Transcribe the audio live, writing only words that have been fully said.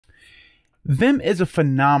Vim is a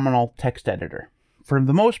phenomenal text editor. For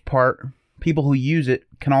the most part, people who use it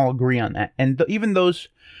can all agree on that. And even those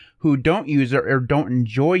who don't use it or don't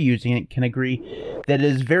enjoy using it can agree that it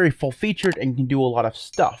is very full-featured and can do a lot of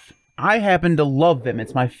stuff. I happen to love Vim.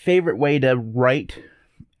 It's my favorite way to write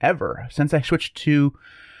ever. Since I switched to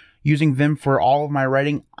using Vim for all of my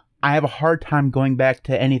writing, I have a hard time going back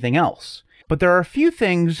to anything else. But there are a few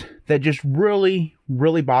things that just really,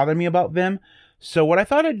 really bother me about Vim. So what I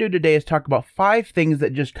thought I'd do today is talk about 5 things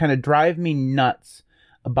that just kind of drive me nuts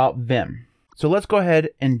about Vim. So let's go ahead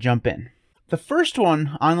and jump in. The first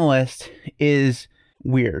one on the list is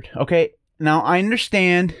weird. Okay, now I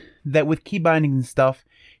understand that with key bindings and stuff,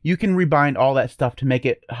 you can rebind all that stuff to make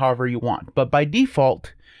it however you want. But by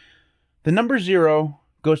default, the number 0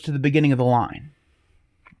 goes to the beginning of the line.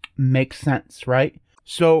 Makes sense, right?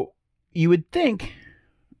 So you would think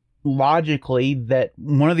logically that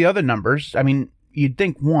one of the other numbers, I mean, you'd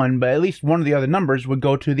think one, but at least one of the other numbers would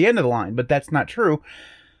go to the end of the line, but that's not true.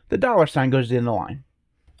 The $sign goes to the end of the line.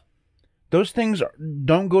 Those things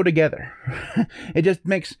don't go together. It just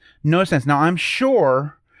makes no sense. Now, I'm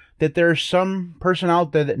sure that there's some person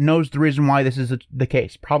out there that knows the reason why this is the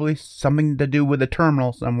case. Probably something to do with a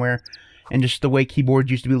terminal somewhere and just the way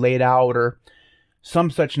keyboards used to be laid out or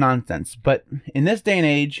some such nonsense. But in this day and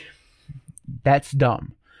age, that's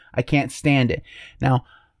dumb. I can't stand it. Now,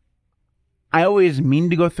 I always mean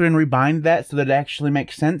to go through and rebind that so that it actually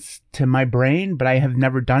makes sense to my brain, but I have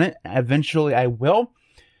never done it. Eventually I will,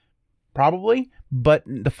 probably. But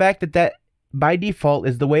the fact that that by default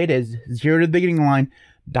is the way it is, 0 to the beginning of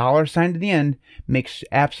the line, $sign to the end, makes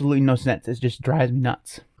absolutely no sense. It just drives me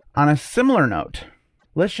nuts. On a similar note,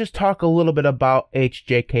 let's just talk a little bit about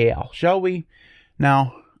HJKL, shall we?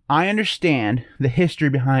 Now, I understand the history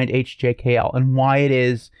behind HJKL and why it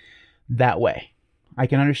is that way. I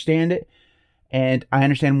can understand it, and I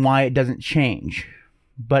understand why it doesn't change.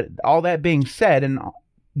 But all that being said, and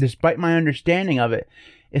despite my understanding of it,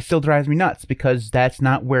 it still drives me nuts because that's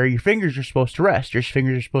not where your fingers are supposed to rest. Your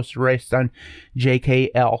fingers are supposed to rest on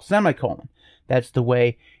JKL semicolon. That's the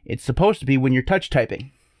way it's supposed to be when you're touch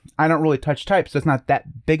typing. I don't really touch type, so it's not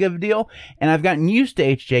that big of a deal. And I've gotten used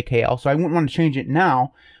to HJKL, so I wouldn't want to change it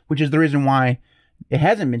now, which is the reason why it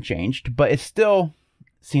hasn't been changed, but it still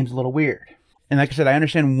seems a little weird. And like I said, I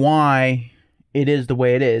understand why it is the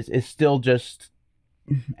way it is. It's still just,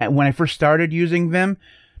 when I first started using Vim,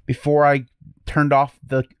 before I turned off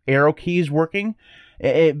the arrow keys working,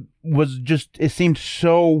 it seemed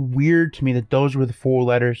so weird to me that those were the 4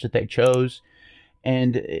 letters that they chose.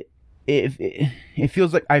 And it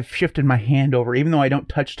feels like I've shifted my hand over. Even though I don't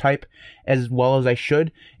touch type as well as I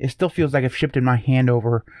should, it still feels like I've shifted my hand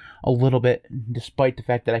over a little bit, despite the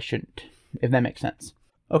fact that I shouldn't, if that makes sense.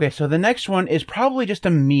 Okay, so the next one is probably just a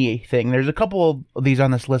me thing. There's a couple of these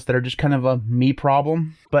on this list that are just kind of a me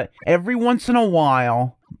problem. But every once in a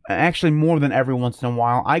while, actually more than every once in a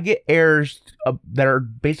while, I get errors that are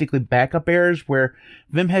basically backup errors where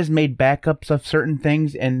Vim has made backups of certain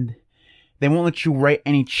things and they won't let you write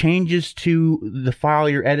any changes to the file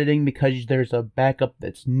you're editing because there's a backup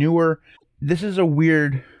that's newer. This is a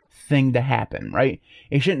weird thing to happen, right?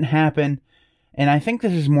 It shouldn't happen. And I think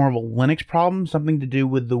this is more of a Linux problem, something to do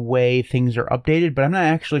with the way things are updated, but I'm not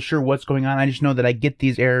actually sure what's going on. I just know that I get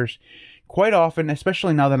these errors quite often,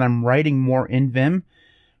 especially now that I'm writing more in Vim.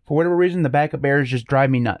 For whatever reason, the backup errors just drive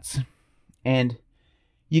me nuts. And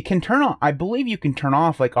you can turn on, I believe you can turn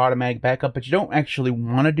off like automatic backup, but you don't actually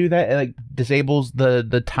want to do that. It like disables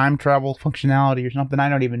the time travel functionality or something. I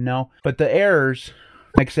don't even know. But the errors,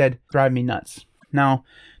 like I said, drive me nuts. Now,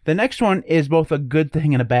 the next one is both a good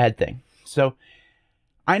thing and a bad thing. So,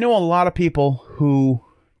 I know a lot of people who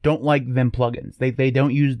don't like Vim plugins. They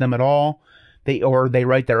don't use them at all. They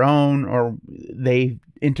write their own, or they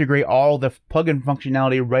integrate all the plugin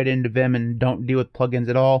functionality right into Vim and don't deal with plugins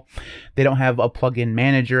at all. They don't have a plugin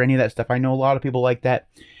manager, any of that stuff. I know a lot of people like that,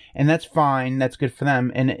 and that's fine. That's good for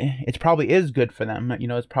them, and it probably is good for them. You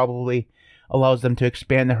know, it probably allows them to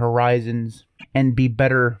expand their horizons and be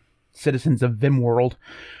better citizens of Vim world.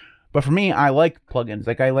 But for me, I like plugins.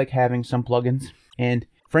 Like, I like having some plugins. And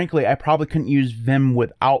frankly, I probably couldn't use Vim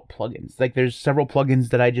without plugins. Like, there's several plugins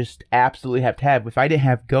that I just absolutely have to have. If I didn't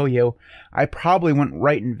have Goyo, I probably wouldn't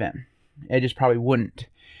write in Vim. I just probably wouldn't.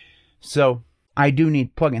 So, I do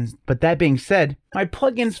need plugins. But that being said, my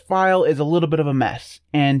plugins file is a little bit of a mess.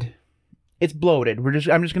 And it's bloated.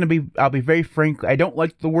 I'll be very frank. I don't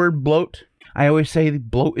like the word bloat. I always say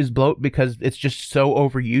bloat is bloat because it's just so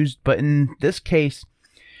overused. But in this case,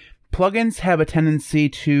 plugins have a tendency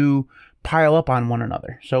to pile up on one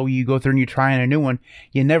another. So you go through and you try on a new one,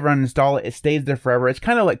 you never uninstall it, it stays there forever. It's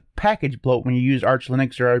kind of like package bloat when you use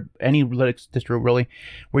ArchLinux or any Linux distro really,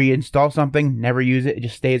 where you install something, never use it, it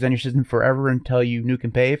just stays on your system forever until you nuke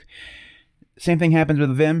and pave. Same thing happens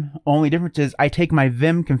with Vim. Only difference is I take my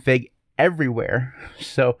Vim config everywhere.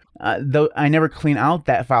 So though I never clean out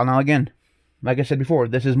that file. Now again, like I said before,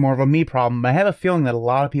 this is more of a me problem, but I have a feeling that a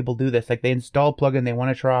lot of people do this. Like they install a plugin they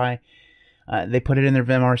want to try, they put it in their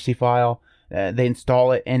vimrc file, they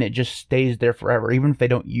install it, and it just stays there forever, even if they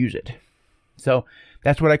don't use it. So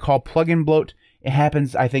that's what I call plugin bloat. It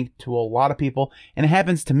happens, I think, to a lot of people, and it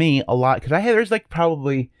happens to me a lot, because there's like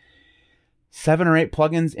probably 7 or 8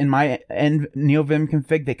 plugins in my NeoVim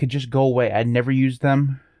config that could just go away. I'd never use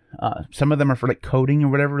them. Some of them are for like coding or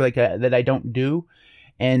whatever, like that I don't do.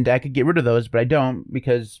 And I could get rid of those, but I don't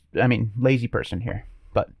because, I mean, lazy person here.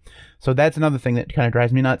 But so that's another thing that kind of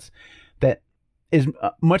drives me nuts. That is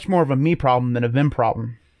much more of a me problem than a Vim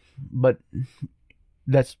problem. But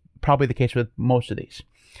that's probably the case with most of these.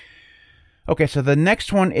 Okay, so the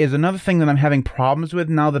next one is another thing that I'm having problems with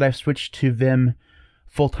now that I've switched to Vim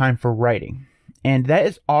full-time for writing. And that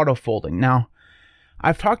is auto-folding. Now,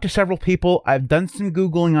 I've talked to several people. I've done some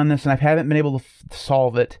Googling on this, and I haven't been able to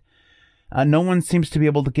solve it. No one seems to be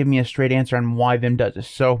able to give me a straight answer on why Vim does this.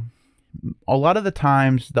 So a lot of the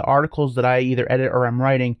times, the articles that I either edit or I'm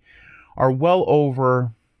writing are well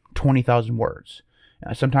over 20,000 words.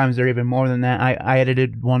 Sometimes they're even more than that. I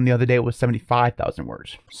edited one the other day, it was 75,000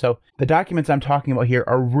 words. So the documents I'm talking about here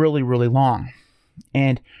are really, really long.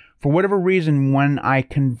 And for whatever reason, when I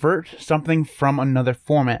convert something from another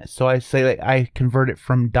format, so I say like I convert it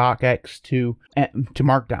from docx to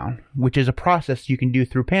Markdown, which is a process you can do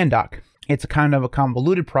through Pandoc. It's a kind of a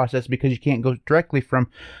convoluted process because you can't go directly from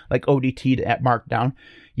like ODT to Markdown.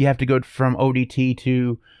 You have to go from ODT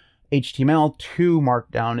to HTML to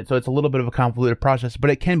Markdown. So it's a little bit of a convoluted process,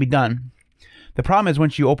 but it can be done. The problem is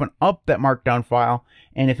once you open up that Markdown file,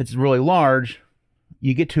 and if it's really large,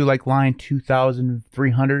 you get to like line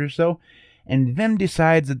 2,300 or so, and Vim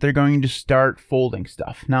decides that they're going to start folding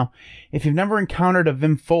stuff. Now, if you've never encountered a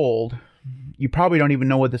Vim fold, you probably don't even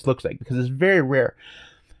know what this looks like because it's very rare.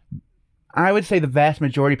 I would say the vast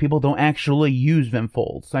majority of people don't actually use Vim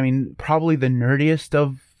folds. I mean, probably the nerdiest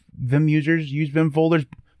of Vim users use Vim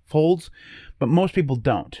folds, but most people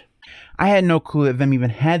don't. I had no clue that Vim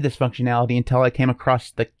even had this functionality until I came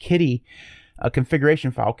across the Kitty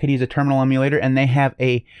configuration file. Kitty is a terminal emulator, and they have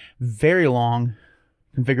a very long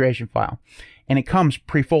configuration file, and it comes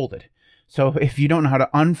pre-folded. So if you don't know how to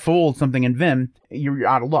unfold something in Vim, you're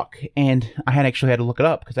out of luck. And I had actually had to look it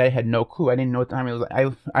up because I had no clue. I didn't know what time it was.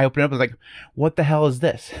 I opened it up, I was like, what the hell is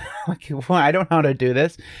this? Like, well, I don't know how to do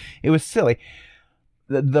this. It was silly.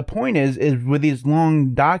 The point is with these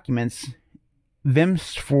long documents, Vim,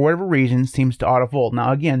 for whatever reason, seems to auto-fold.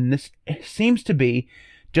 Now, again, this seems to be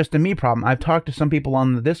just a me problem. I've talked to some people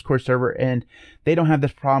on the Discord server, and they don't have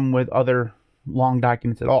this problem with other long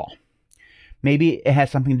documents at all. Maybe it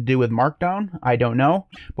has something to do with Markdown. I don't know.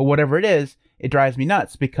 But whatever it is, it drives me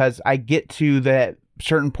nuts because I get to that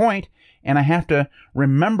certain point and I have to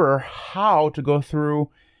remember how to go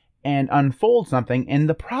through and unfold something. And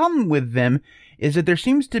the problem with Vim is that there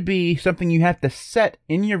seems to be something you have to set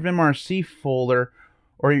in your vimrc folder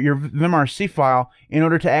or your vimrc file in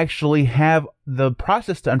order to actually have the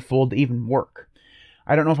process to unfold to even work.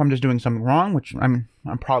 I don't know if I'm just doing something wrong, which I'm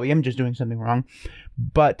probably am just doing something wrong,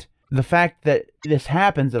 but the fact that this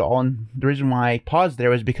happens at all, and the reason why I paused there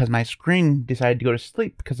was because my screen decided to go to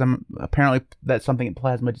sleep because apparently that's something that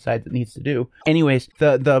Plasma decides it needs to do. Anyways,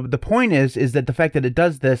 the point is that the fact that it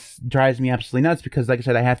does this drives me absolutely nuts because, like I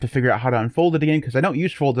said, I have to figure out how to unfold it again because I don't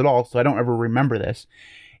use folds at all, so I don't ever remember this.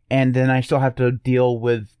 And then I still have to deal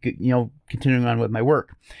with, continuing on with my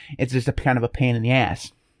work. It's just a kind of a pain in the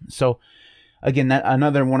ass. So again, that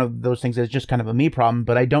another one of those things is just kind of a me problem,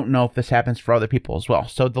 but I don't know if this happens for other people as well.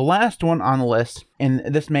 So the last one on the list, and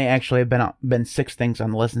this may actually have been 6 things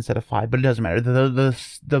on the list instead of 5, but it doesn't matter.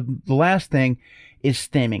 The last thing is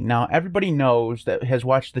theming. Now, everybody knows that has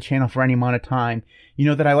watched the channel for any amount of time,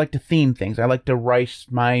 that I like to theme things. I like to write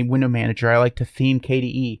my window manager. I like to theme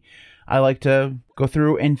KDE. I like to go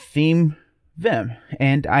through and theme Vim.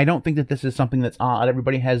 And I don't think that this is something that's odd.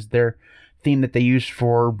 Everybody has their theme that they use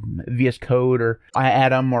for VS Code or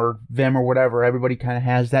Atom or Vim or whatever. Everybody kind of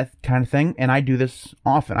has that kind of thing, and I do this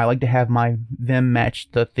often. I like to have my Vim match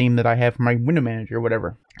the theme that I have for my window manager or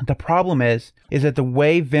whatever. The problem is that the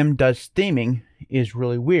way Vim does theming is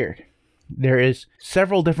really weird. There is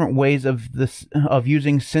several different ways of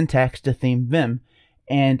using syntax to theme Vim,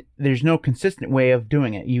 and there's no consistent way of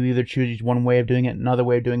doing it. You either choose one way of doing it, another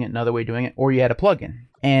way of doing it, another way of doing it, or you add a plugin.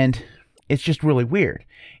 And it's just really weird.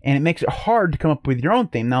 And it makes it hard to come up with your own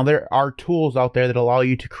theme. Now, there are tools out there that allow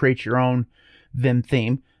you to create your own Vim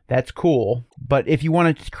theme. That's cool. But if you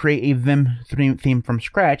wanted to create a Vim theme from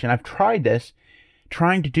scratch, and I've tried this,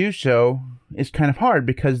 trying to do so is kind of hard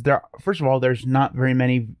because first of all, there's not very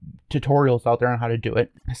many tutorials out there on how to do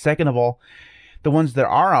it. Second of all, the ones that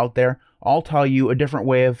are out there all tell you a different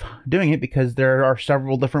way of doing it because there are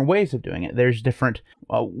several different ways of doing it. There's different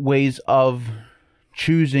ways of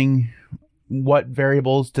choosing what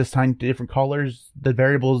variables to assign to different colors. The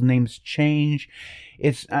variables names change.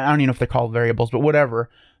 I don't even know if they're called variables, but whatever.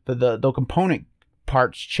 The component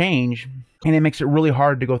parts change, and it makes it really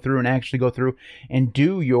hard to go through and actually go through and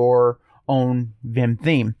do your own Vim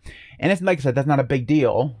theme. And it's like I said, that's not a big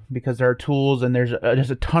deal because there are tools and there's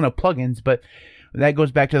a ton of plugins, but that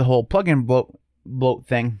goes back to the whole plugin bloat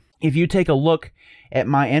thing. If you take a look at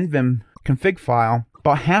my NVim config file,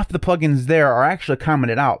 about half the plugins there are actually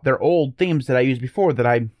commented out. They're old themes that I used before that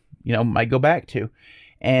I might go back to.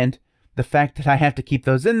 And the fact that I have to keep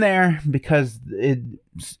those in there because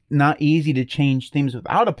it's not easy to change themes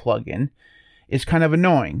without a plugin is kind of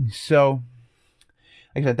annoying. So,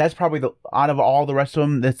 like I said, that's probably out of all the rest of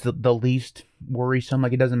them, that's the least worrisome.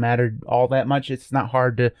 Like, it doesn't matter all that much. It's not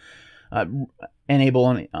hard to enable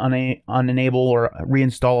and unenable or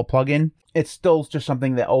reinstall a plugin. It's still just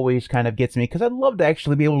something that always kind of gets me because I'd love to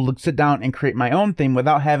actually be able to sit down and create my own theme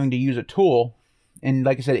without having to use a tool. And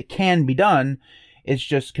like I said, it can be done. It's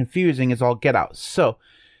just confusing as all get out. So,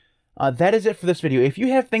 that is it for this video. If you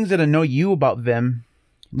have things that annoy you about Vim,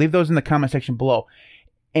 leave those in the comment section below.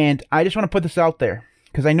 And I just want to put this out there,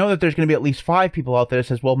 because I know that there's going to be at least 5 people out there that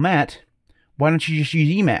says, well, Matt, why don't you just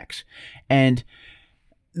use Emacs? And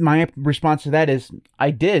my response to that is,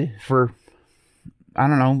 I did for, I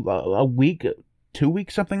don't know, a week, 2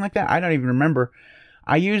 weeks, something like that. I don't even remember.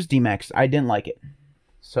 I used Emacs. I didn't like it.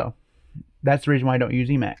 So, that's the reason why I don't use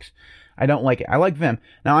Emacs. I don't like it. I like Vim.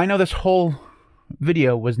 Now, I know this whole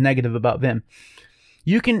video was negative about Vim.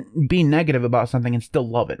 You can be negative about something and still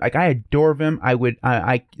love it. Like, I adore Vim. I like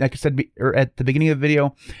I said at the beginning of the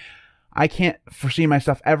video, I can't foresee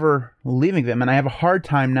myself ever leaving Vim. And I have a hard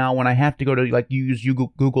time now when I have to go to, use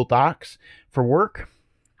Google Docs for work.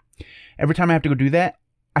 Every time I have to go do that,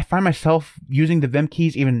 I find myself using the Vim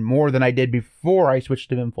keys even more than I did before I switched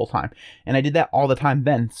to Vim full time. And I did that all the time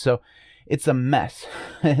then. So, it's a mess.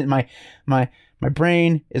 my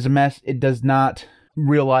brain is a mess. It does not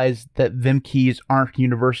realize that Vim keys aren't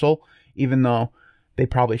universal, even though they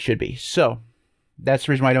probably should be. So that's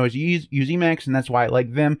the reason why I don't use Emacs, and that's why I like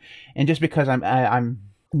Vim. And just because I'm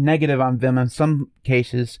negative on Vim in some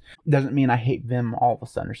cases doesn't mean I hate Vim all of a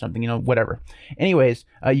sudden or something, whatever. Anyways,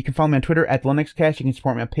 you can follow me on Twitter at LinuxCast. You can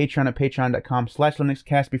support me on Patreon at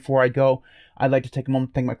patreon.com/LinuxCast. Before I go, I'd like to take a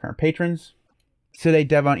moment to thank my current patrons: Syd A,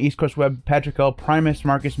 Devon, EastCoastWeb, Patrick L, Primus,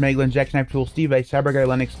 Marcus, Maeglin, Jack Knife Tool, Styd A,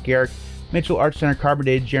 CyberGuyLinux, Garrick, Mitchel, ArchSinner,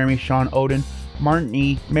 carbondated, Jeremy, Shaun, Odin, Martin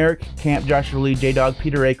E, Marek, Camp, Joshua Lee, JDawg,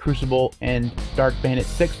 Peter A, Crucible, and Dark Bandit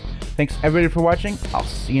 6. Thanks everybody for watching. I'll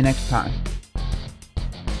see you next time.